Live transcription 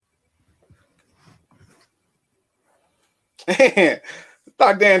Man,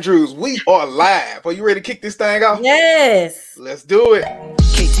 Dr. Andrews, we are live. Are you ready to kick this thing off? Yes. Let's do it.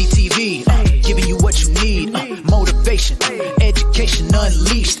 KTTV, giving you what you need. Motivation, education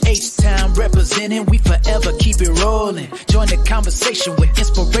unleashed. H-Town representing, we forever keep it rolling. Join the conversation with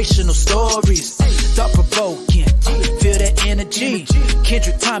inspirational stories. Thought-provoking, feel that energy.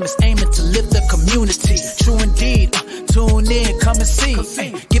 Kendrick Thomas aiming to lift the community. True indeed, tune in, come and see.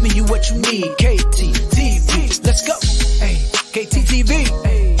 Giving you what you need. KTTV, let's go. KTTV.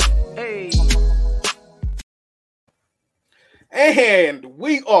 And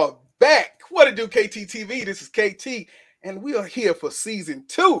we are back. What to do, KTTV? This is KT, and we are here for season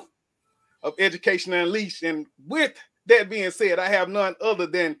 2 of Education Unleashed. And with that being said, I have none other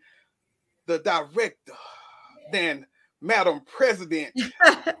than the director, than Madam President,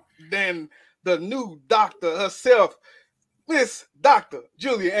 than the new doctor herself, Miss Dr.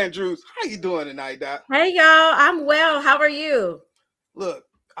 Julia Andrews. How you doing tonight, Doc? Hey, y'all. I'm well. How are you? Look,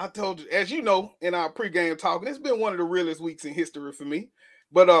 I told you, as you know, in our pregame talking, it's been one of the realest weeks in history for me.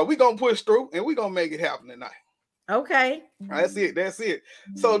 But we're going to push through, and we're going to make it happen tonight. Okay. That's it.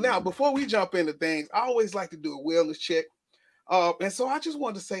 So now, before we jump into things, I always like to do a wellness check. And so I just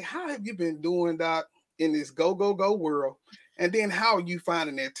wanted to say, how have you been doing, Doc, in this go world? And then how are you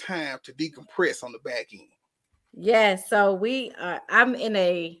finding that time to decompress on the back end? Yes. So I'm in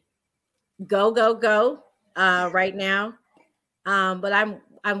a go right now. But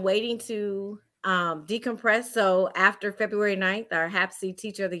I'm waiting to decompress. So after February 9th, our HAABSE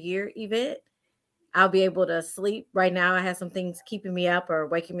Teacher of the Year event, I'll be able to sleep. Right now, I have some things keeping me up or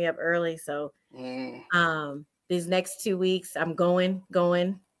waking me up early. So these next 2 weeks, I'm going,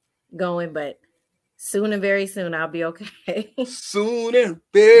 but soon and very soon, I'll be okay. Soon and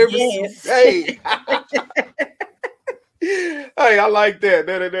very soon. Hey. Hey, I like that.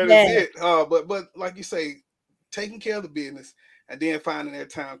 That is it. But like you say, taking care of the business and then finding that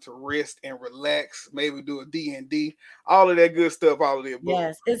time to rest and relax, maybe do a D&D, all of that good stuff, all of the above.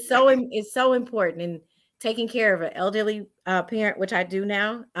 Yes, it's so important. And taking care of an elderly parent, which I do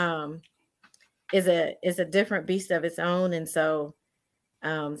now, is a different beast of its own. And so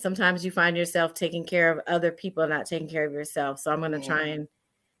sometimes you find yourself taking care of other people, not taking care of yourself. So I'm going to try and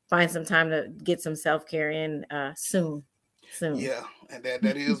find some time to get some self-care in soon. Yeah, and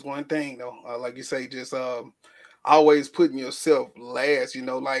that is one thing though. Like you say, just always putting yourself last. You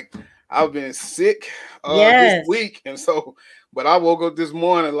know, like I've been sick this week, and so, but I woke up this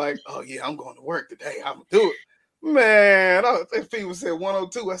morning like, oh yeah, I'm going to work today. I'm gonna do it, man. If people said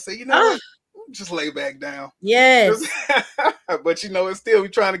 102, I say, you know what? Just lay back down. Yes, but you know, it's still we're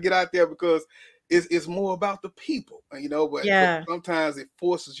trying to get out there because it's more about the people, you know. But sometimes it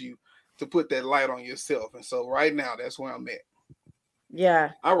forces you to put that light on yourself, and so right now that's where I'm at.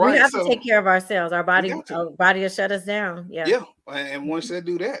 Yeah. All right. We have to take care of ourselves. Our body will shut us down. Yeah. Yeah. And once I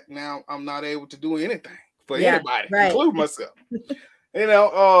do that, now I'm not able to do anything for anybody, including myself. You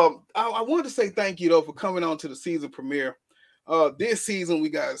know, I wanted to say thank you though for coming on to the season premiere. This season we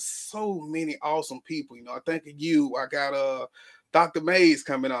got so many awesome people. You know, I think of you. I got Dr. Mays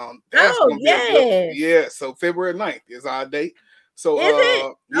coming on. That's gonna be a good, yeah. So February 9th is our date. So is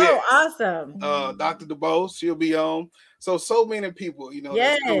it? Awesome. Dr. DeBose, she'll be on. So many people, you know,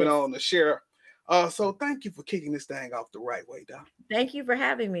 that's coming on to share. So thank you for kicking this thing off the right way, Doc. Thank you for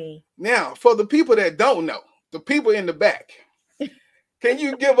having me. Now, for the people that don't know, the people in the back, can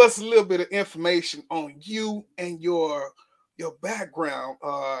you give us a little bit of information on you and your background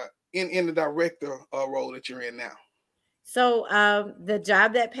in the director role that you're in now? So the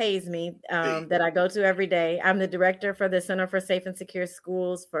job that pays me, that I go to every day, I'm the director for the Center for Safe and Secure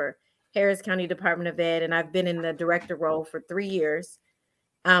Schools for Harris County Department of Ed, and I've been in the director role for 3 years.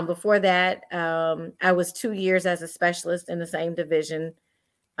 Before that, I was 2 years as a specialist in the same division,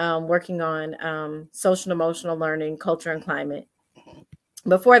 working on social and emotional learning, culture, and climate.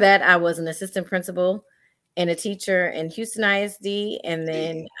 Before that, I was an assistant principal and a teacher in Houston ISD, and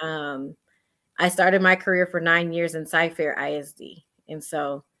then I started my career for 9 years in Cy-Fair ISD. And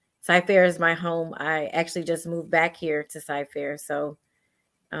so Cy-Fair is my home. I actually just moved back here to Cy-Fair. So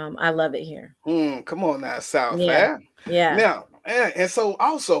I love it here. Come on now, South. Yeah. Now, and so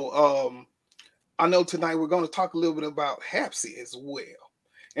also, I know tonight we're going to talk a little bit about HAABSE as well.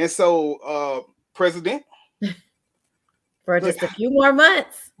 And so, President. For just a few more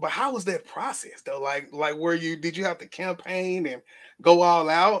months. But how was that process though? Like did you have to campaign and go all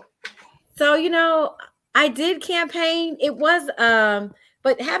out? So, you know, I did campaign. It was,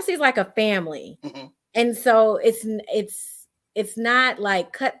 but HAABSE is like a family. Mm-hmm. And so it's not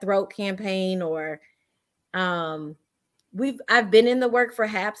like cutthroat campaign or, I've been in the work for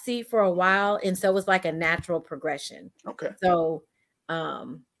HAABSE for a while, and so it was like a natural progression. Okay. So,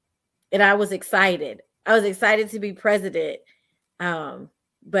 and I was excited. I was excited to be president.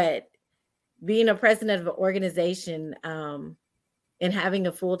 But being a president of an organization, and having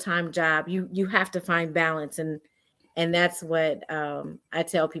a full-time job, you have to find balance, and that's what I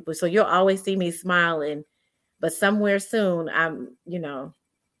tell people. So you'll always see me smiling, but somewhere soon I'm,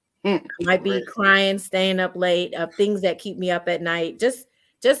 I might be crying, staying up late, things that keep me up at night, just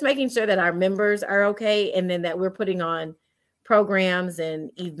making sure that our members are okay, and then that we're putting on programs and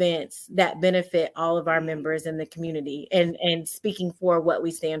events that benefit all of our members in the community, and speaking for what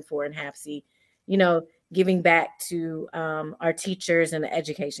we stand for in HAABSE, giving back to our teachers and the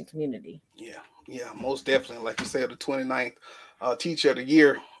education community. Yeah, most definitely. Like you said, the 29th Teacher of the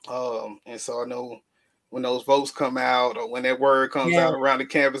Year. And so I know when those votes come out, or when that word comes out around the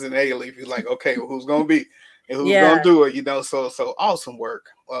campus in A-Leaf, you're like, okay, well, who's going to be and who's going to do it? So awesome work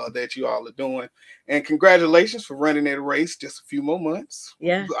that you all are doing. And congratulations for running that race. Just a few more months.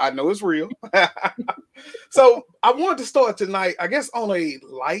 Yeah. I know it's real. So I wanted to start tonight, I guess, on a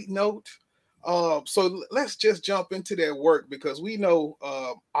light note. So let's just jump into that work, because we know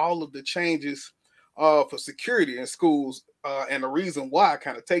all of the changes for security in schools, and the reason why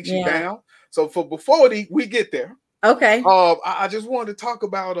kind of takes you down. So before we get there, okay, I just wanted to talk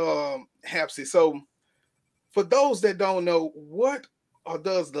about HAABSE. So for those that don't know, what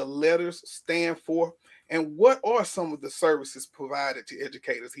does the letters stand for, and what are some of the services provided to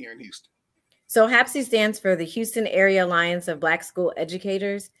educators here in Houston? So HAABSE stands for the Houston Area Alliance of Black School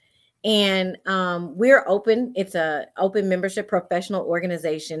Educators. And we're open. It's a open membership professional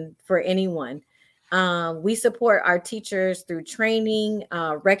organization for anyone. We support our teachers through training,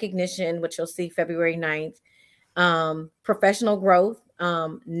 recognition, which you'll see February 9th, professional growth,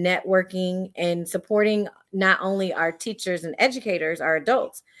 networking, and supporting not only our teachers and educators, our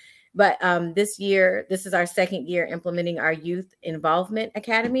adults, but this is our second year implementing our Youth Involvement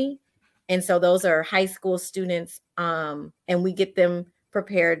Academy. And so those are high school students, and we get them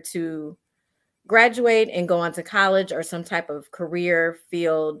prepared to graduate and go on to college or some type of career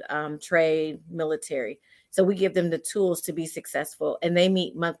field, trade, military. So we give them the tools to be successful, and they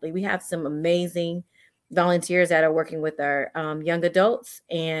meet monthly. We have some amazing volunteers that are working with our young adults,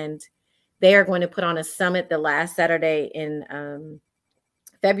 and they are going to put on a summit the last Saturday in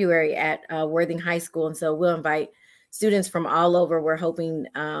February at Worthing High School. And so we'll invite students from all over. We're hoping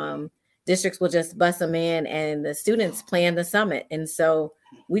districts will just bus them in, and the students plan the summit. And so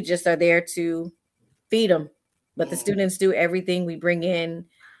we just are there to feed them, but the students do everything. We bring in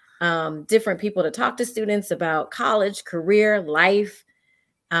different people to talk to students about college, career, life,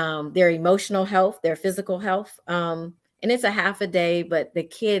 their emotional health, their physical health. And it's a half a day, but the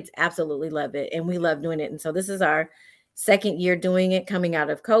kids absolutely love it, and we love doing it. And so this is our second year doing it, coming out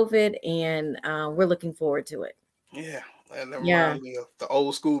of COVID, and we're looking forward to it. Yeah. And that reminds me of the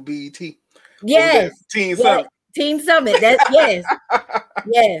old school BET. Yes. Teen Summit. Teen Summit. Yes.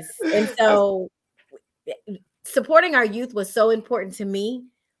 Yes. And so supporting our youth was so important to me,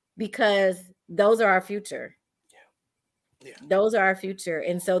 because those are our future. Yeah. Those are our future.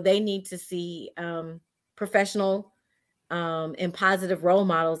 And so they need to see professional and positive role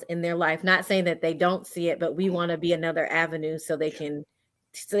models in their life. Not saying that they don't see it, but we want to be another avenue so they can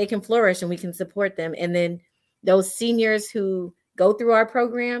flourish, and we can support them. And then those seniors who go through our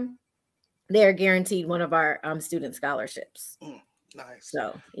program, they're guaranteed one of our student scholarships. Nice.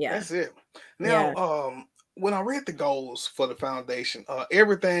 So yeah, that's it. Now, when I read the goals for the foundation,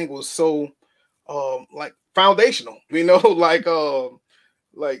 everything was so like foundational,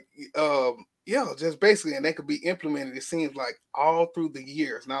 just basically, and they could be implemented. It seems like all through the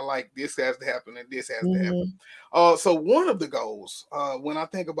years, not like this has to happen and this has to happen. So one of the goals, when I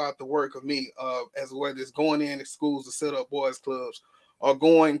think about the work of me, as whether it's going in schools to set up boys clubs, or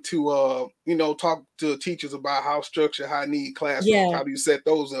going to talk to teachers about how structure, how need classrooms, how do you set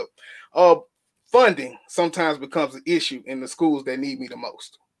those up? Funding sometimes becomes an issue in the schools that need me the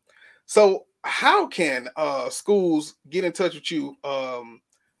most. So how can schools get in touch with you?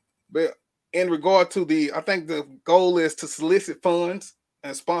 But in regard to I think the goal is to solicit funds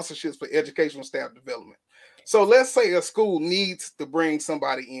and sponsorships for educational staff development. So let's say a school needs to bring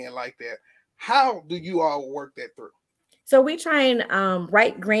somebody in like that. How do you all work that through? So we try and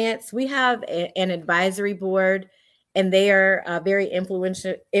write grants. We have an advisory board, and they are very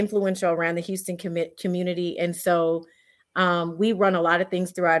influential around the Houston community. And so we run a lot of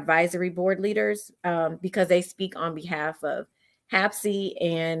things through our advisory board leaders because they speak on behalf of HAABSE,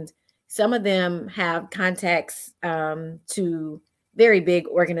 and some of them have contacts to very big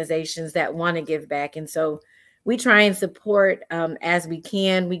organizations that want to give back. And so we try and support as we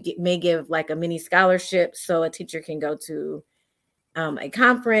can. We may give like a mini scholarship so a teacher can go to a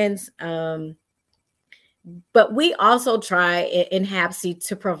conference. But we also try in HAABSE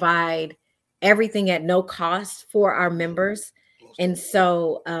to provide everything at no cost for our members. And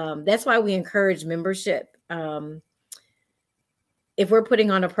so that's why we encourage membership. If we're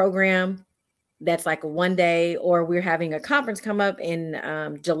putting on a program that's like a one day, or we're having a conference come up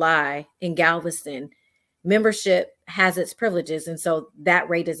in July in Galveston, membership has its privileges. And so that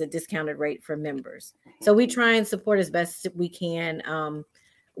rate is a discounted rate for members. So we try and support as best we can.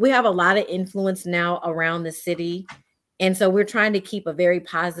 We have a lot of influence now around the city. And so we're trying to keep a very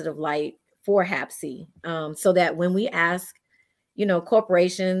positive light for HAABSE, so that when we ask,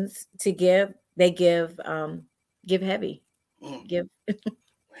 corporations to give, they give heavy. Give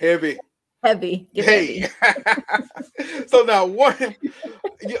heavy. Give heavy. So now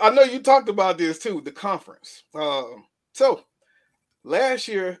I know you talked about this too, the conference. So last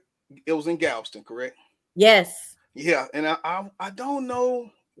year it was in Galveston, correct? Yes. Yeah, and I don't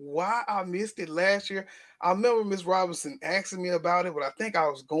know why I missed it last year. I remember Ms. Robinson asking me about it, but I think I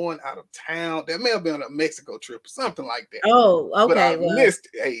was going out of town. That may have been a Mexico trip or something like that. Oh, okay. But I missed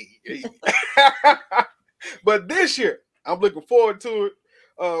it. Hey. But this year, I'm looking forward to it.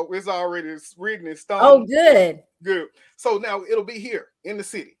 It's already written in stone. Oh, good. Good. So now it'll be here in the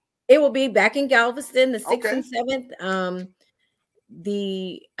city. It will be back in Galveston, the 6th and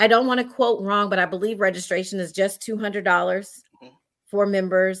 7th. I don't want to quote wrong, but I believe registration is just $200 for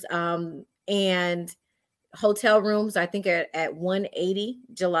members. And hotel rooms, I think at $180,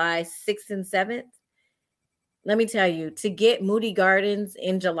 July 6th and 7th. Let me tell you, to get Moody Gardens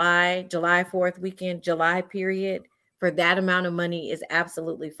in July 4th weekend, July period, for that amount of money is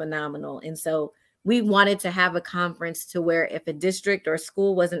absolutely phenomenal. And so we wanted to have a conference to where if a district or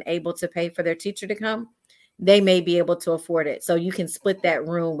school wasn't able to pay for their teacher to come, they may be able to afford it. So you can split that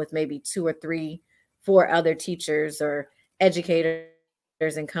room with maybe 2 or 3, 4 other teachers or educators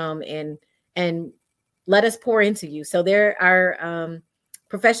and come and let us pour into you. So our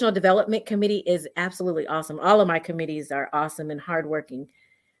professional development committee is absolutely awesome. All of my committees are awesome and hardworking.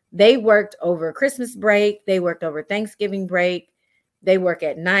 They worked over Christmas break. They worked over Thanksgiving break. They work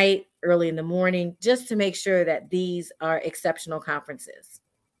at night, early in the morning, just to make sure that these are exceptional conferences.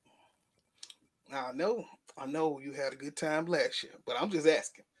 I know you had a good time last year, but I'm just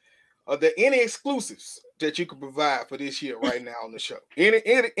asking, are there any exclusives that you could provide for this year right now on the show? Any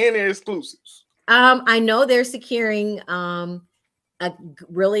exclusives? I know they're securing a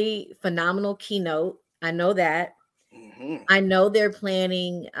really phenomenal keynote. I know that. Mm-hmm. I know they're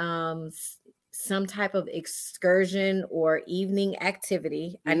planning some type of excursion or evening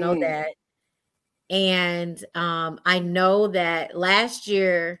activity. I know that. And I know that last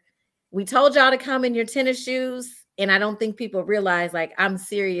year we told y'all to come in your tennis shoes. And I don't think people realize, like, I'm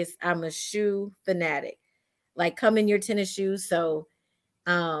serious. I'm a shoe fanatic. Like, come in your tennis shoes. So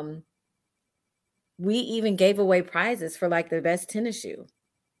we even gave away prizes for like the best tennis shoe.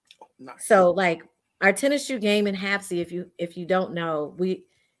 Nice. So like our tennis shoe game in HAABSE, if you don't know, we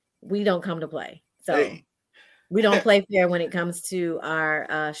don't come to play. So we don't play fair when it comes to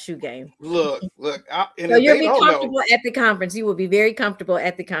our shoe game. Look. So you'll be comfortable at the conference. You will be very comfortable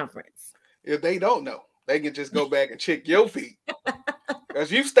at the conference. If they don't know, they can just go back and check your feet.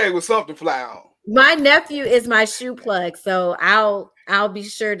 Because you stay with something fly on. My nephew is my shoe plug, so I'll be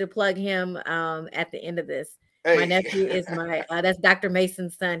sure to plug him at the end of this. Hey. My nephew is my that's Dr.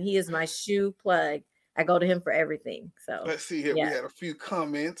 Mason's son. He is my shoe plug. I go to him for everything. So let's see here. Yeah. We had a few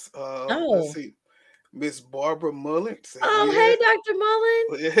comments. Let's see. Miss Barbara Mullen. Hey, Dr. Mullen.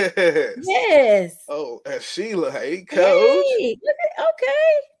 Yes. Yes. Oh, Sheila. Hey, Coach. Hey,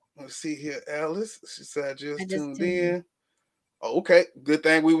 okay. Let's see here, Alice. She said I just tuned in. Oh, okay. Good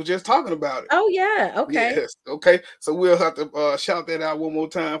thing we were just talking about it. Oh, yeah. Okay. Yes. Okay. So we'll have to shout that out one more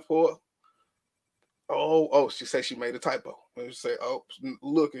time for her. Oh, she said she made a typo. Let's say,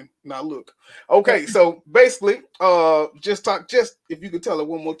 looking, not look. Okay. So basically, just if you could tell her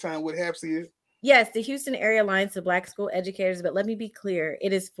one more time what HAABSE is. Yes, the Houston Area Alliance of Black School Educators. But let me be clear.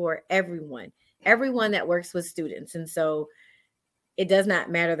 It is for everyone that works with students. And so it does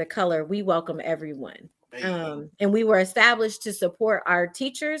not matter the color. We welcome everyone. And we were established to support our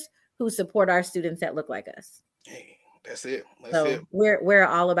teachers who support our students that look like us. Hey, that's it. We're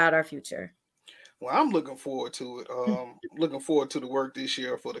all about our future. Well, I'm looking forward to it. Looking forward to the work this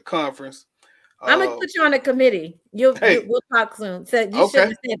year for the conference. I'm gonna put you on the committee. We'll talk soon. So you should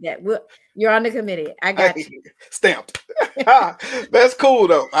have said that. You're on the committee. I got you. Stamped. That's cool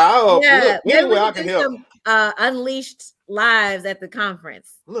though. Anyway, I can help. Unleashed Lives at the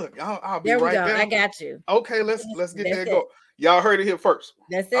conference. Look, I'll be There we right go. there. I got you. Okay, let's get That's that it. go. Y'all heard it here first.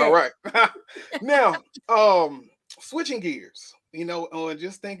 That's All it. right. Now, switching gears, on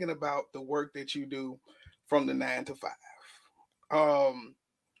just thinking about the work that you do from the 9 to 5. Um,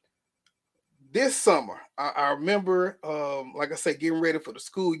 this summer, I remember, like I said, getting ready for the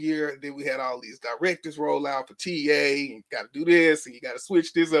school year. Then we had all these directives roll out for TA, and you got to do this, and you got to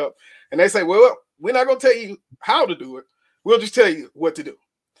switch this up. And they say, well, we're not going to tell you how to do it. We'll just tell you what to do.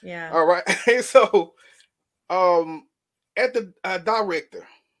 Yeah. All right. So, at the director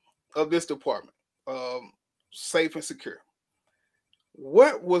of this department, safe and secure,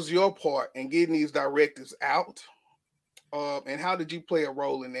 what was your part in getting these directives out? And how did you play a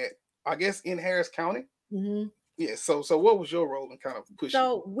role in that? I guess in Harris County. Mm-hmm. Yeah. So what was your role in kind of pushing?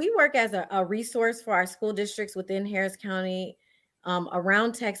 So we work as a resource for our school districts within Harris County,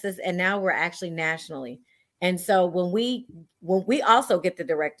 around Texas, and now we're actually nationally. And so when we also get the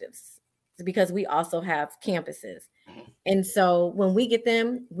directives, because we also have campuses. And so when we get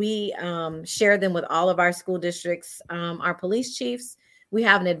them, we share them with all of our school districts, our police chiefs. We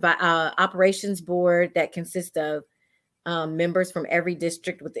have an operations board that consists of members from every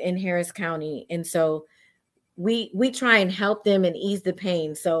district within Harris County. And so we try and help them and ease the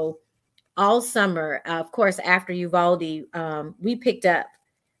pain. So all summer, of course, after Uvalde, we picked up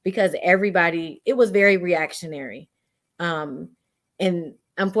because it was very reactionary. And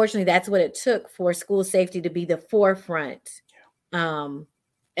unfortunately, that's what it took for school safety to be the forefront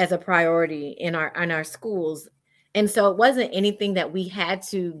as a priority in our schools. And so it wasn't anything that we had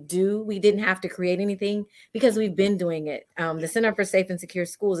to do. We didn't have to create anything because we've been doing it. The Center for Safe and Secure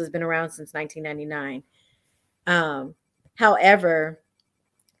Schools has been around since 1999. However,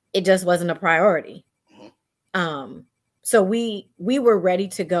 it just wasn't a priority. So we were ready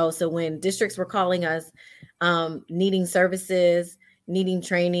to go. So when districts were calling us, needing services, needing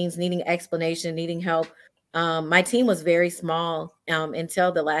trainings, needing explanation, needing help, my team was very small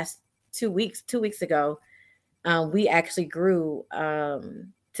until the last 2 weeks. 2 weeks ago, we actually grew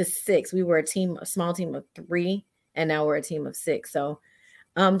to 6. We were a small team of 3, and now we're a team of 6. So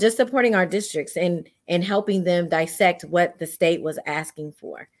just supporting our districts and helping them dissect what the state was asking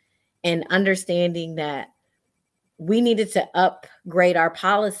for, and understanding that we needed to upgrade our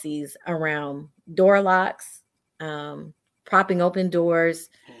policies around door locks, propping open doors,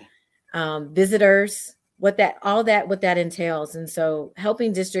 visitors, what that entails. And so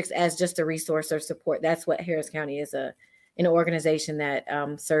helping districts as just a resource or support. That's what Harris County is, an organization that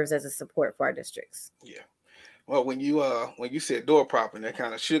serves as a support for our districts. Yeah. Well, when you said door propping, that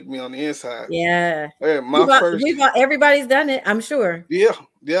kind of shook me on the inside. Yeah. Hey, everybody's done it, I'm sure. Yeah.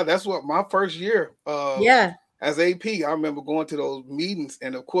 That's what my first year. Yeah. As AP, I remember going to those meetings,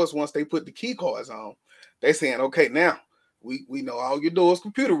 and of course, once they put the key cards on, they saying, okay, now we know all your doors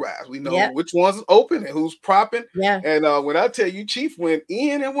computerized. We know which ones is open and who's propping. Yeah. And when I tell you, Chief went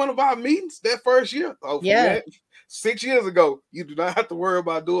in one of our meetings that first year. That 6 years ago, you do not have to worry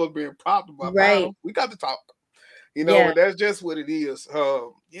about doors being propped by vinyl. We got to talk. And that's just what it is.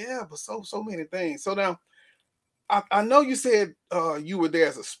 But so many things. So now, I know you said you were there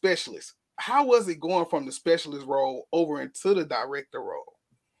as a specialist. How was it going from the specialist role over into the director role?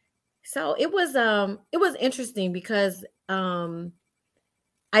 So it was interesting because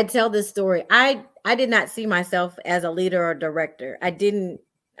I tell this story. I did not see myself as a leader or director.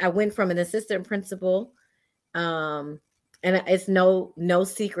 I went from an assistant principal, and it's no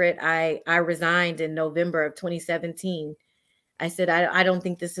secret. I resigned in November of 2017. I said, I don't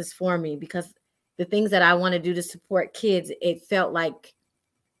think this is for me, because the things that I want to do to support kids, it felt like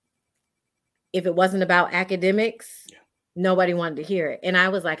if it wasn't about academics, nobody wanted to hear it. And I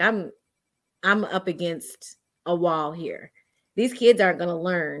was like, I'm up against a wall here. These kids aren't going to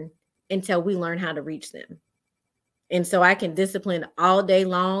learn until we learn how to reach them. And so I can discipline all day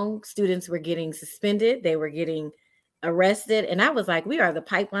long. Students were getting suspended. They were getting arrested. And I was like, we are the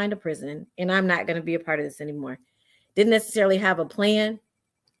pipeline to prison, and I'm not going to be a part of this anymore. Didn't necessarily have a plan,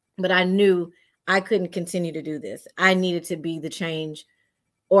 but I knew I couldn't continue to do this. I needed to be the change,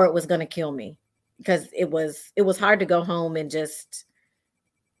 or it was going to kill me, because it was hard to go home and just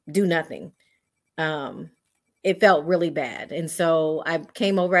do nothing. It felt really bad. And so I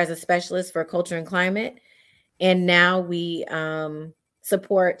came over as a specialist for culture and climate. And now we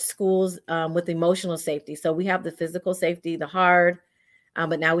support schools with emotional safety. So we have the physical safety, the hard,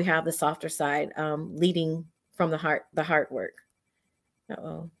 but now we have the softer side, leading from the heart work.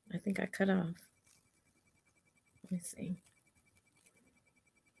 Uh-oh, I think I cut off. Let me see.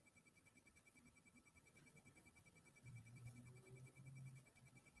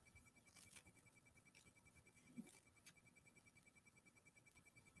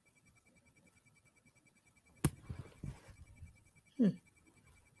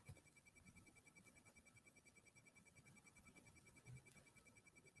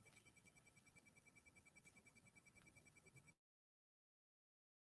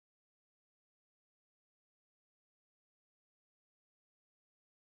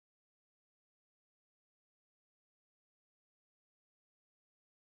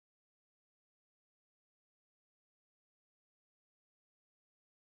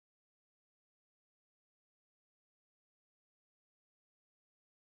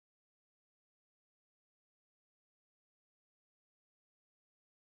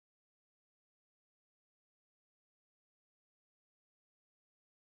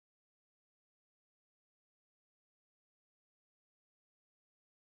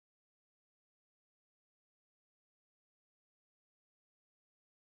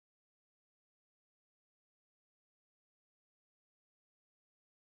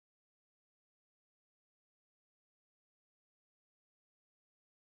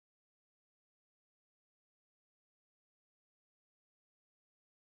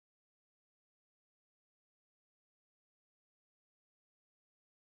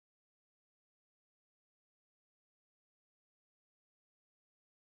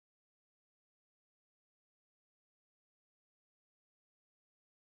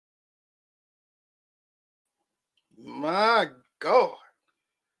 My God.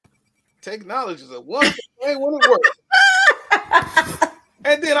 Technology is a wonderful thing when it works.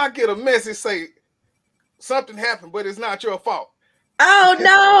 And then I get a message say something happened, but it's not your fault. Oh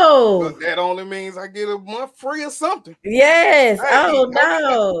no. That only means I get a month free or something. Yes. Hey, oh okay.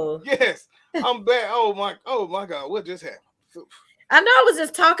 no. Yes. I'm back. Oh my God. What just happened? I know I was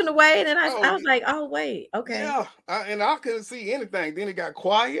just talking away, and then I was like, oh wait, okay. Yeah. And I couldn't see anything. Then it got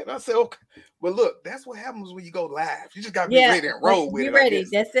quiet. I said, okay. But look, that's what happens when you go live. You just gotta be ready and roll with it. Be ready.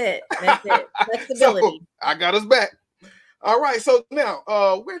 That's it. That's it. Flexibility. So I got us back. All right. So now,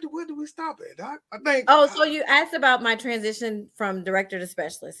 where do we stop at, Doc? I think. Oh, so you asked about my transition from director to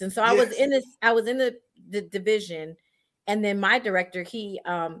specialist, and so I was in the division, and then my director he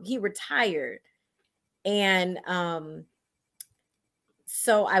retired, and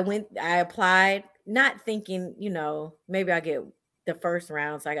so I applied, not thinking, maybe I get the first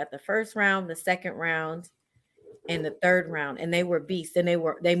round. So I got the first round, the second round, and the third round, and they were beasts, and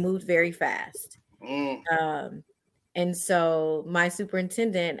they moved very fast. And so my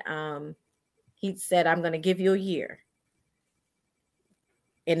superintendent, he said, I'm going to give you a year.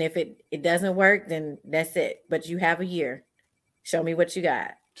 And if it doesn't work, then that's it. But you have a year. Show me what you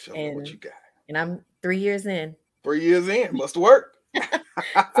got. Show me what you got. And I'm 3 years in. 3 years in. Must work.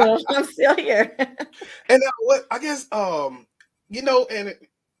 So I'm still here. And what I guess, and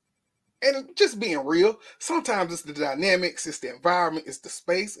just being real, sometimes it's the dynamics, it's the environment, it's the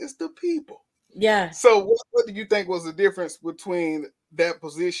space, it's the people. Yeah. So what do you think was the difference between that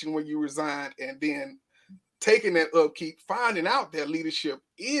position when you resigned and then taking that upkeep, finding out that leadership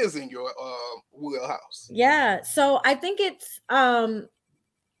is in your wheelhouse? Yeah. So I think it's,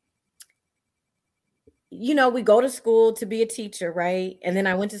 we go to school to be a teacher, right? And then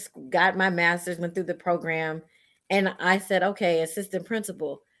I went to school, got my master's, went through the program, and I said, okay, assistant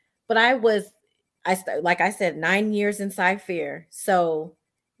principal. But like I said, 9 years in Sci-Fair. So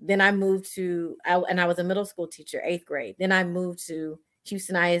then I moved and I was a middle school teacher, 8th grade. Then I moved to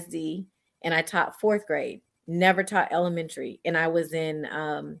Houston ISD, and I taught 4th grade. Never taught elementary. And I was in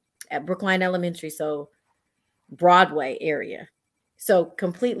at Brookline Elementary, so Broadway area. So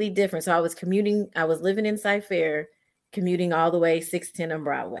completely different. So I was living in Sci-Fair, commuting all the way 610 on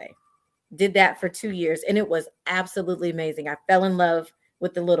Broadway. Did that for 2 years, and it was absolutely amazing. I fell in love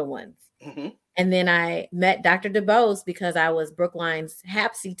with the little ones. Mm-hmm. And then I met Dr. DeBose because I was Brookline's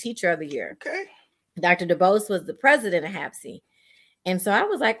HAABSE Teacher of the Year. Okay. Dr. DeBose was the president of HAABSE. And so I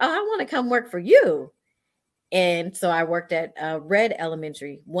was like, oh, I want to come work for you. And so I worked at Red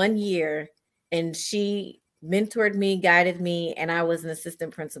Elementary 1 year, and she mentored me, guided me, and I was an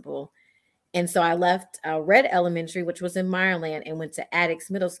assistant principal. And so I left Red Elementary, which was in Meyerland, and went to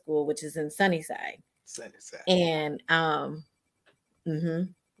Addicts Middle School, which is in Sunnyside. And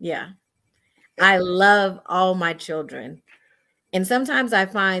yeah, I love all my children. And sometimes I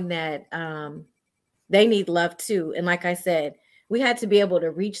find that they need love too. And like I said, we had to be able to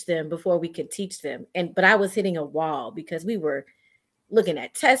reach them before we could teach them. But I was hitting a wall because we were looking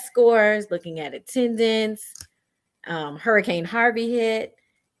at test scores, looking at attendance. Hurricane Harvey hit,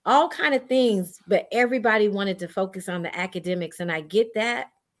 all kind of things, but everybody wanted to focus on the academics. And I get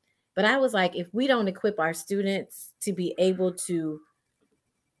that. But I was like, if we don't equip our students to be able to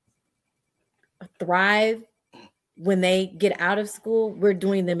thrive when they get out of school, we're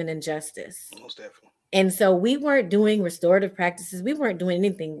doing them an injustice. Most definitely. And so we weren't doing restorative practices. We weren't doing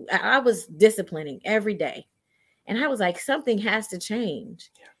anything. I was disciplining every day. And I was like, something has to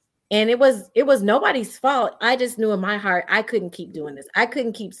change. Yeah. And it was nobody's fault. I just knew in my heart, I couldn't keep doing this. I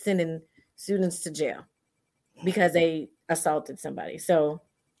couldn't keep sending students to jail because they assaulted somebody. So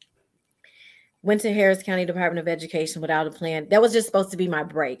went to Harris County Department of Education without a plan. That was just supposed to be my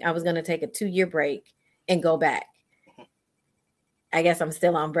break. I was going to take a 2-year break and go back. I guess I'm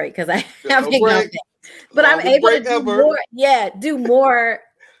still on break because I haven't gone back. But I'm able to do more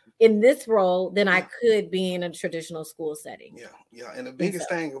in this role than I could be in a traditional school setting. Yeah. And the biggest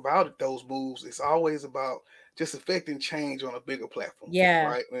thing about those moves is always about just affecting change on a bigger platform. Yeah.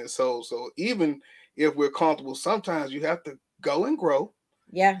 Right. And so even if we're comfortable, sometimes you have to go and grow.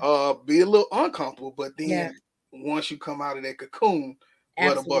 Yeah. Be a little uncomfortable, but then once you come out of that cocoon,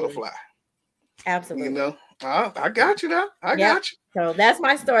 what a butterfly. Absolutely. I got you now. I got you. So that's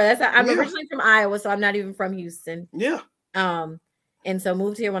my story. I'm originally from Iowa, so I'm not even from Houston. Yeah. And so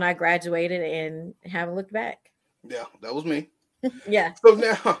moved here when I graduated and haven't looked back. Yeah, that was me. Yeah. So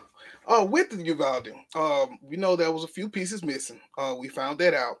now, with the Uvalde, we know there was a few pieces missing. We found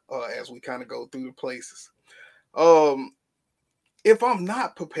that out as we kind of go through the places. if I'm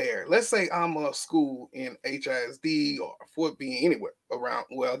not prepared, let's say I'm a school in HISD or Fort Bend, anywhere around,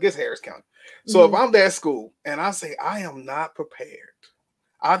 well, I guess Harris County. So if I'm that school and I say I am not prepared,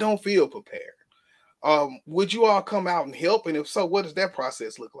 I don't feel prepared, would you all come out and help? And if so, what does that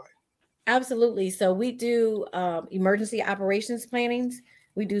process look like? Absolutely. So we do emergency operations plannings.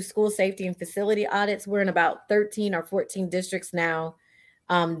 We do school safety and facility audits. We're in about 13 or 14 districts now,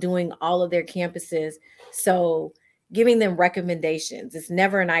 doing all of their campuses. So giving them recommendations. It's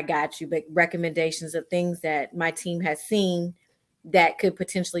never an I got you, but recommendations of things that my team has seen that could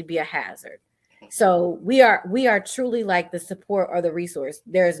potentially be a hazard. So we are truly like the support or the resource.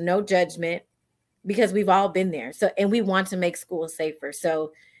 There is no judgment because we've all been there. So, and we want to make schools safer.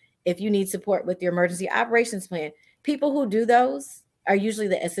 So if you need support with your emergency operations plan, people who do those are usually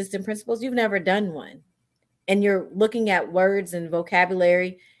the assistant principals. You've never done one. And you're looking at words and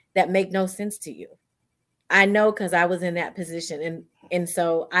vocabulary that make no sense to you. I know because I was in that position. And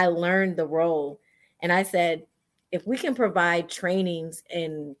so I learned the role. And I said, if we can provide trainings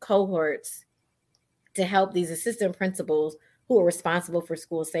and cohorts to help these assistant principals who are responsible for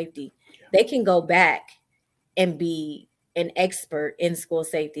school safety, they can go back and be an expert in school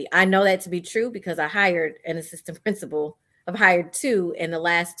safety. I know that to be true because I hired an assistant principal. I've hired 2 in the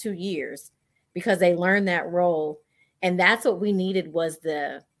last 2 years because they learned that role. And that's what we needed, was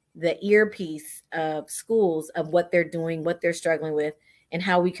the earpiece of schools of what they're doing, what they're struggling with, and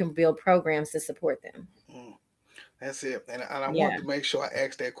how we can build programs to support them. That's it. And I want to make sure I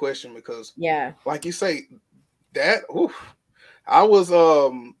ask that question because, like you say, that I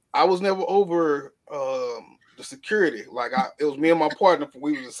was never over the security. Like it was me and my partner.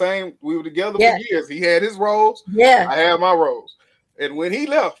 We were the same. We were together for years. He had his roles. I had my roles. And when he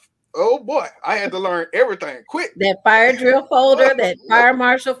left, oh boy, I had to learn everything quick. That fire drill folder, that fire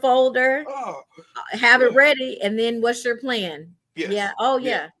marshal folder, have it ready. And then what's your plan? Yes. Yeah. Oh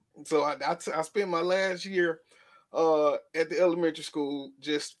yeah. So I spent my last year at the elementary school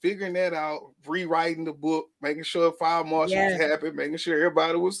just figuring that out, rewriting the book, making sure fire marshal was happy, making sure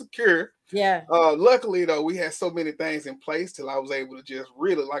everybody was secure. Luckily though, we had so many things in place till I was able to just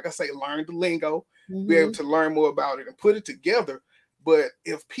really, like I say, learn the lingo, be able to learn more about it and put it together. But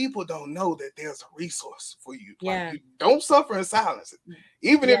if people don't know that there's a resource for you, like, you don't suffer in silence.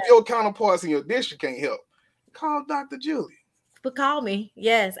 Even if your counterparts in your district can't help, call Dr. Julie. But call me.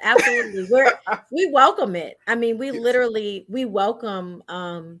 Yes, absolutely. We welcome it. I mean, we welcome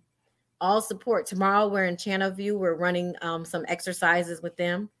all support. Tomorrow we're in Channelview. We're running some exercises with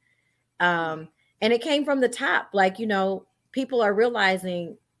them. And it came from the top. Like, people are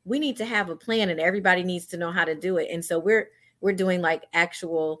realizing we need to have a plan and everybody needs to know how to do it. And so we're doing like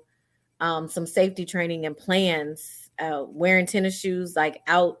actual some safety training and plans, wearing tennis shoes, like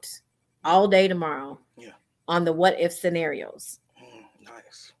out all day tomorrow. On the what if scenarios.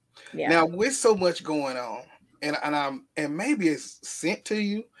 Nice. Now with so much going on, and maybe it's sent to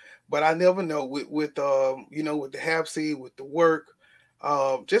you, but I never know with the HAABSE, with the work,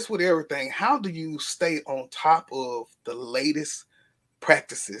 just with everything. How do you stay on top of the latest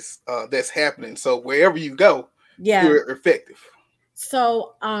practices that's happening? So wherever you go, you're effective.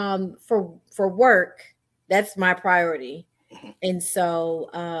 So for work, that's my priority, and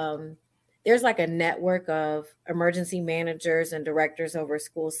so there's like a network of emergency managers and directors over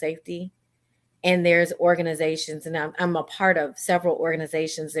school safety. And there's organizations, and I'm a part of several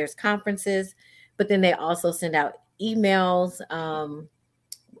organizations. There's conferences, but then they also send out emails.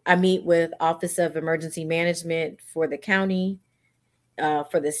 I meet with Office of Emergency Management for the county,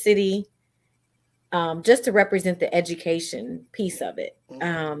 for the city, just to represent the education piece of it.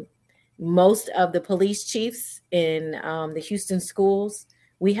 Most of the police chiefs in the Houston schools,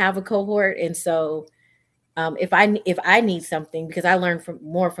 we have a cohort, and so if I need something, because I learn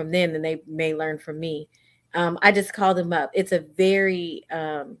more from them than they may learn from me, I just call them up. It's a very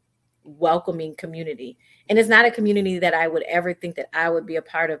welcoming community, and it's not a community that I would ever think that I would be a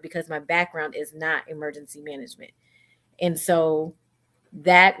part of because my background is not emergency management, and so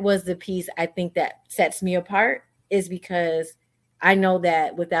that was the piece I think that sets me apart, is because I know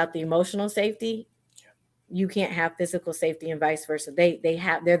that without the emotional safety, you can't have physical safety, and vice versa. They're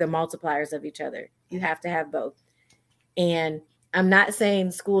the multipliers of each other. You have to have both. And I'm not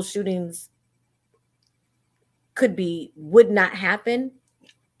saying school shootings would not happen,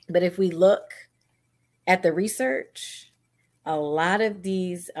 but if we look at the research, a lot of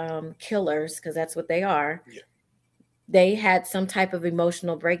these killers, because that's what they are, they had some type of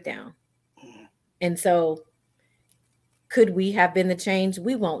emotional breakdown. And so could we have been the change?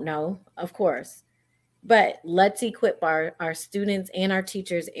 We won't know, of course. But let's equip our students and our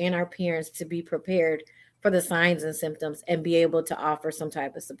teachers and our parents to be prepared for the signs and symptoms and be able to offer some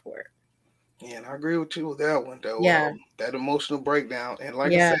type of support. Yeah, and I agree with you with that one, though. Yeah. That emotional breakdown. And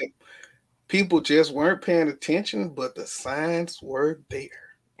like I Yeah. said, people just weren't paying attention, but the signs were there.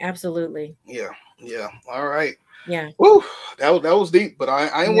 Absolutely. Yeah. All right. Yeah. Woo, that was deep, but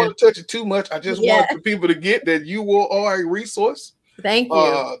I didn't want to touch it too much. I just Yeah. wanted the people to get that you all are a resource. Thank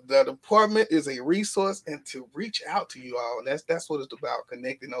you. The department is a resource, and to reach out to you all, and that's what it's about,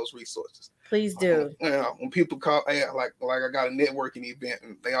 connecting those resources. Please do. When people call, like I got a networking event,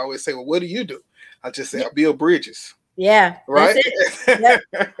 and they always say, "Well, what do you do?" I just say, "I build bridges." Yeah, right. That's it.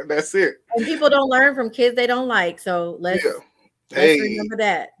 Yep. That's it. And people don't learn from kids they don't like, so let's remember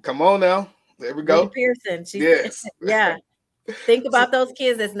that. Come on now, there we go. Pearson, yes, yeah. Think about those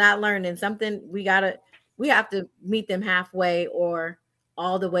kids that's not learning something. We have to meet them halfway or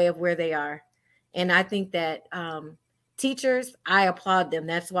all the way of where they are. And I think that teachers, I applaud them.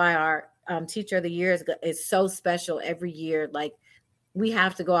 That's why our teacher of the year is so special every year. Like, we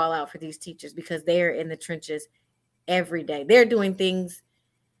have to go all out for these teachers because they're in the trenches every day. They're doing things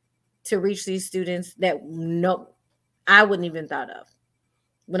to reach these students that I wouldn't even thought of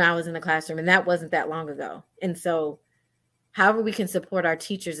when I was in the classroom. And that wasn't that long ago. And so however we can support our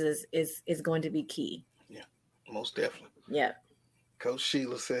teachers is going to be key. Yeah, most definitely. Yeah. Coach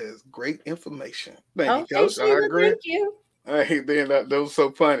Sheila says, great information. Thank you, Coach. Sheila, I agree. Thank you. Then that was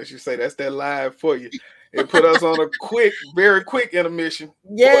so funny. She say that's that live for you. It put us on a very quick intermission.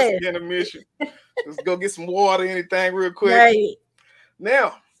 Yeah. Intermission. Let's go get some water, anything real quick. Right.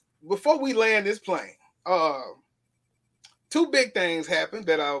 Now, before we land this plane, two big things happened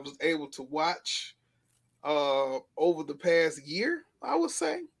that I was able to watch over the past year, I would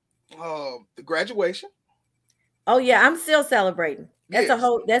say. The graduation. Oh yeah, I'm still celebrating. Yes.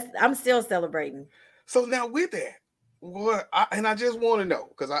 I'm still celebrating. So now with that, I just want to know,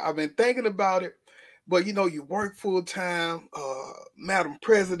 because I've been thinking about it, but you work full time, Madam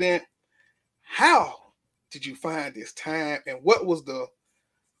President. How did you find this time, and what was the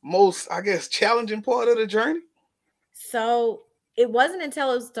most, I guess, challenging part of the journey? So it wasn't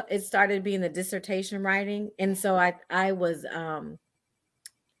until it started being the dissertation writing, and so I was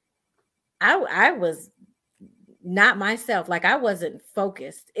I was not myself. Like, I wasn't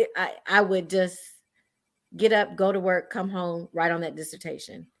focused. I would just get up, go to work, come home, write on that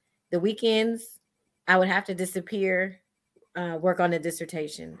dissertation. The weekends, I would have to disappear, work on the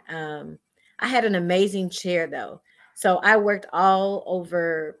dissertation. I had an amazing chair, though. So I worked all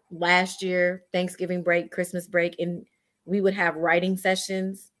over last year, Thanksgiving break, Christmas break, and we would have writing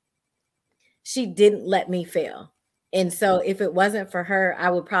sessions. She didn't let me fail. And so if it wasn't for her, I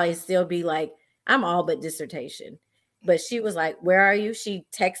would probably still be like, I'm all but dissertation. But she was like, where are you? She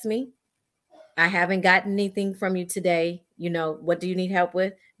texted me. I haven't gotten anything from you today. What do you need help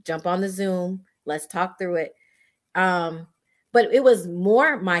with? Jump on the Zoom. Let's talk through it. But it was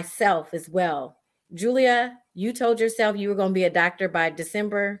more myself as well. Julia, you told yourself you were going to be a doctor by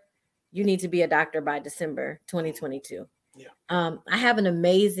December. You need to be a doctor by December 2022. Yeah. I have an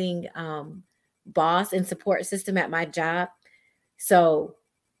amazing boss and support system at my job. So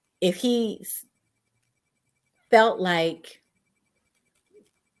if he felt like,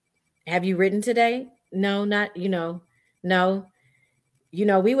 have you written today? No, not, no.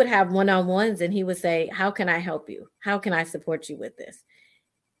 We would have one-on-ones and he would say, how can I help you? How can I support you with this?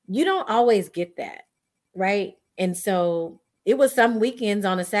 You don't always get that, right? And so it was some weekends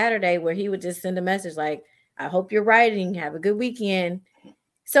on a Saturday where he would just send a message like, I hope you're writing. Have a good weekend.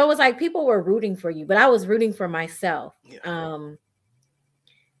 So it was like people were rooting for you, but I was rooting for myself. Yeah.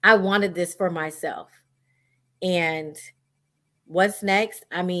 I wanted this for myself. And what's next?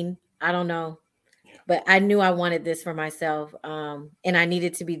 I mean, I don't know. But I knew I wanted this for myself, and I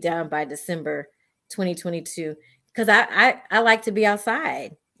needed to be done by December 2022 because I like to be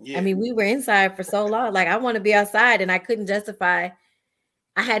outside. Yeah. I mean, we were inside for so long. Like, I want to be outside, and I couldn't justify.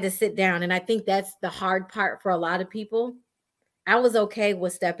 I had to sit down, and I think that's the hard part for a lot of people. I was okay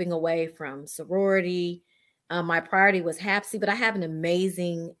with stepping away from sorority. My priority was HAABSE, but I have an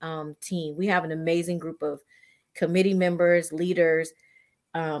amazing team. We have an amazing group of committee members, leaders.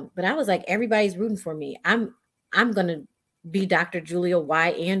 But I was like, everybody's rooting for me. I'm going to be Dr. Julia Y.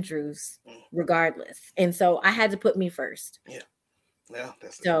 Andrews regardless. And so I had to put me first. Yeah. Yeah.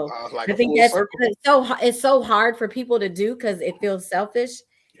 That's so like I think that's it's so hard for people to do because it feels selfish.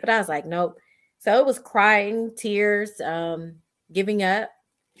 Yeah. But I was like, nope. So it was crying, tears, giving up.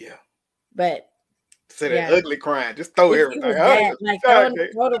 Yeah. But say that ugly crying, just throw everything. Like throw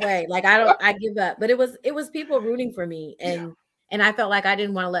it away. Like I give up. But it was people rooting for me. And I felt like I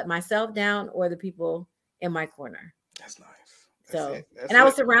didn't want to let myself down or the people in my corner. That's nice. I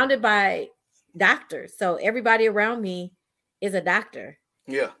was surrounded by doctors. So everybody around me is a doctor.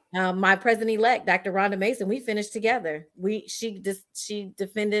 Yeah. My president-elect, Dr. Rhonda Mason, we finished together. She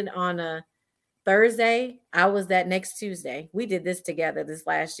defended on a Thursday. I was that next Tuesday. We did this together this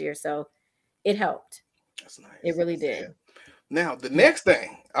last year. So it helped. That's nice. It really did. Now, the next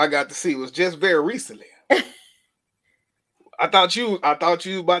thing I got to see was just very recently. I thought you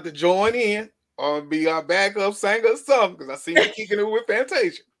about to join in or be our backup singer or something, because I seen you kicking it with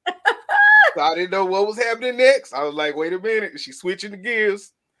Fantasia. So I didn't know what was happening next. I was like, wait a minute, she's switching the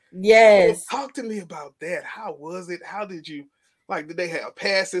gears. Yes. So talk to me about that. How was it? How did you, did they have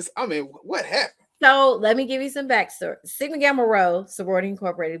passes? I mean, what happened? So let me give you some backstory. Sigma Gamma Rho Sorority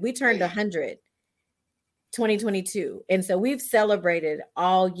Incorporated, we turned 100 2022. And so we've celebrated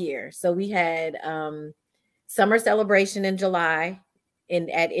all year. So we had summer celebration in July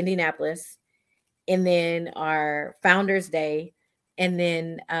at Indianapolis, and then our Founders Day. And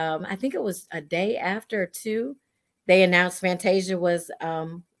then I think it was a day after, too, they announced Fantasia was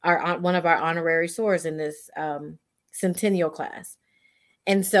one of our honorary sorors in this centennial class.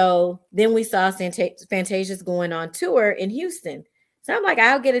 And so then we saw Fantasia's going on tour in Houston. So I'm like,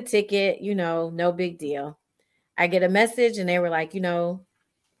 I'll get a ticket, no big deal. I get a message and they were like,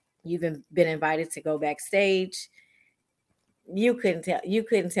 you've been invited to go backstage. You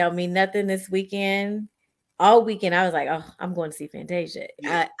couldn't tell me nothing this weekend. All weekend, I was like, oh, I'm going to see Fantasia.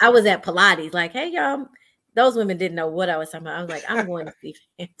 Yeah. I was at Pilates, like, hey, y'all. Those women didn't know what I was talking about. I was like, I'm going to see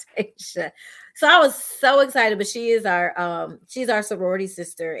Fantasia. So I was so excited, but she's our sorority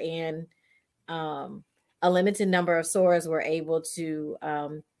sister, and a limited number of sorors were able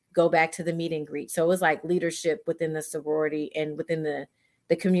to go back to the meet and greet. So it was like leadership within the sorority and within the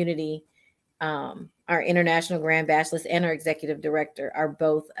community. Our international grand bacheloress and our executive director are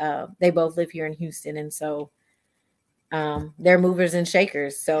both, they both live here in Houston. And so they're movers and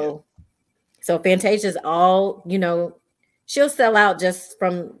shakers. So Fantasia's all, she'll sell out just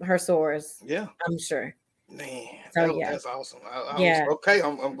from her sorors. Yeah. I'm sure. Man, so, that's awesome. Okay,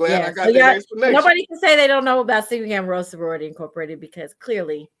 I'm glad I got that explanation. Nobody can say they don't know about Sigma Gamma Rho Sorority Incorporated, because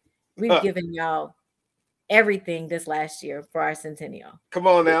clearly we've given y'all everything this last year for our centennial. Come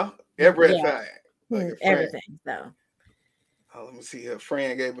on now. Everything. Everything. So. Oh, let me see. Her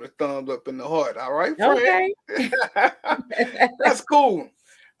friend gave it a thumbs up in the heart. All right, friend. Okay. That's cool.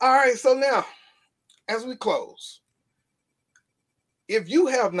 All right. So now, as we close, if you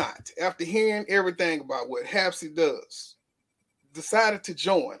have not, after hearing everything about what HAABSE does, decided to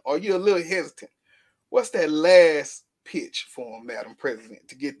join, or you're a little hesitant, what's that last pitch for them, Madam President,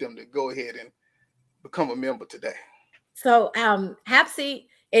 to get them to go ahead and become a member today? So HAABSE,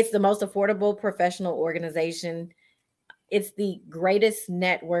 it's the most affordable professional organization. It's the greatest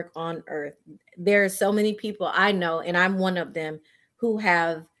network on earth. There are so many people I know, and I'm one of them, who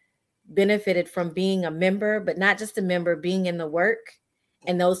have benefited from being a member, but not just a member, being in the work.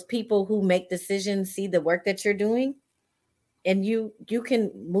 And those people who make decisions see the work that you're doing, and you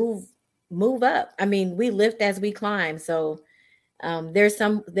can move up. I mean, we lift as we climb. So there's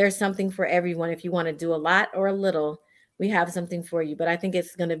something for everyone. If you want to do a lot or a little, we have something for you. But I think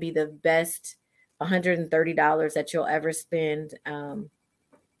it's going to be the best $130 that you'll ever spend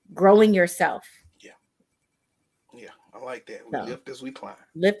growing yourself. Yeah, I like that. We lift as we climb.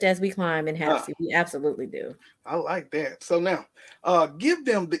 Lift as we climb in HAABSE. We absolutely do. I like that. So now, give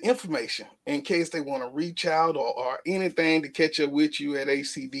them the information in case they want to reach out or anything to catch up with you at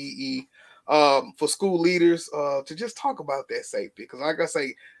HCDE for school leaders to just talk about that safety. Because like I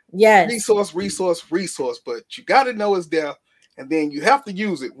say, yes, resource, but you got to know it's there, and then you have to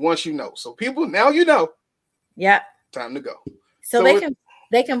use it once you know. So people, now you know. Yeah. Time to go. So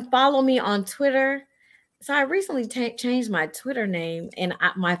they can follow me on Twitter. So I recently changed my Twitter name, and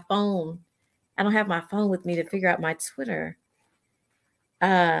my phone, I don't have my phone with me to figure out my Twitter.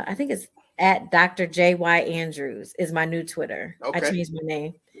 I think it's at Dr. J.Y. Andrews is my new Twitter. Okay. I changed my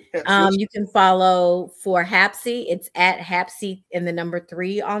name. You can follow for HAABSE. It's at HAABSE and the number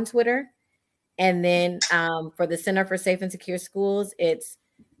 3 on Twitter. And then for the Center for Safe and Secure Schools, it's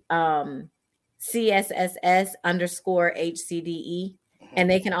CSSS_HCDE. And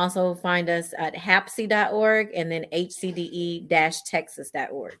they can also find us at HAABSE.org and then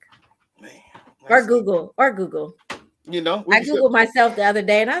HCDE-Texas.org. Man, or Google. You know, I Googled myself the other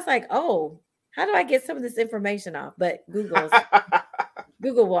day and I was like, oh, how do I get some of this information off? But Google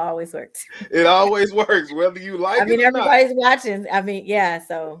will always work. It always works, whether you like it or not. I mean, everybody's watching. I mean, yeah,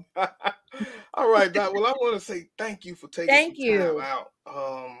 so. All right, Doc. Well, I want to say thank you for taking some time out.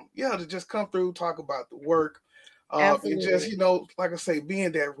 To just come through, talk about the work. And just, like I say,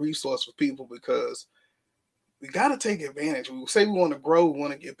 being that resource for people, because we got to take advantage. We say we want to grow, we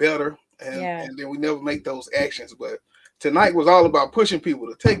want to get better. and then we never make those actions. But tonight was all about pushing people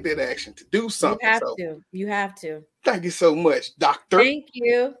to take that action, to do something. You have to. Thank you so much, Doctor. Thank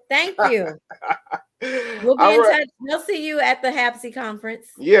you. We'll be in touch. We'll see you at the HAABSE conference.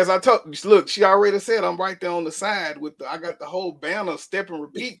 Yes, look, she already said I'm right there on the side I got the whole banner step and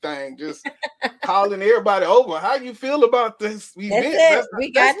repeat thing, just calling everybody over. How you feel about this event?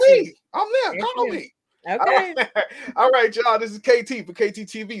 We got you. Me. I'm there. Call me. Okay. All right, y'all. This is KT for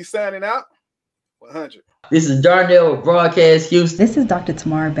KTTV signing out. 100. This is Darnell with Broadcast Houston. This is Dr.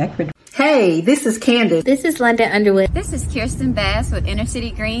 Tamara Beckford. Hey, this is Candace. This is London Underwood. This is Kirsten Bass with Inner City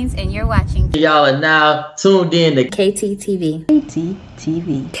Greens, and you're watching. Y'all are now tuned in to KTTV.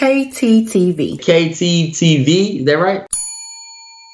 KTTV. KTTV. KTTV, is that right?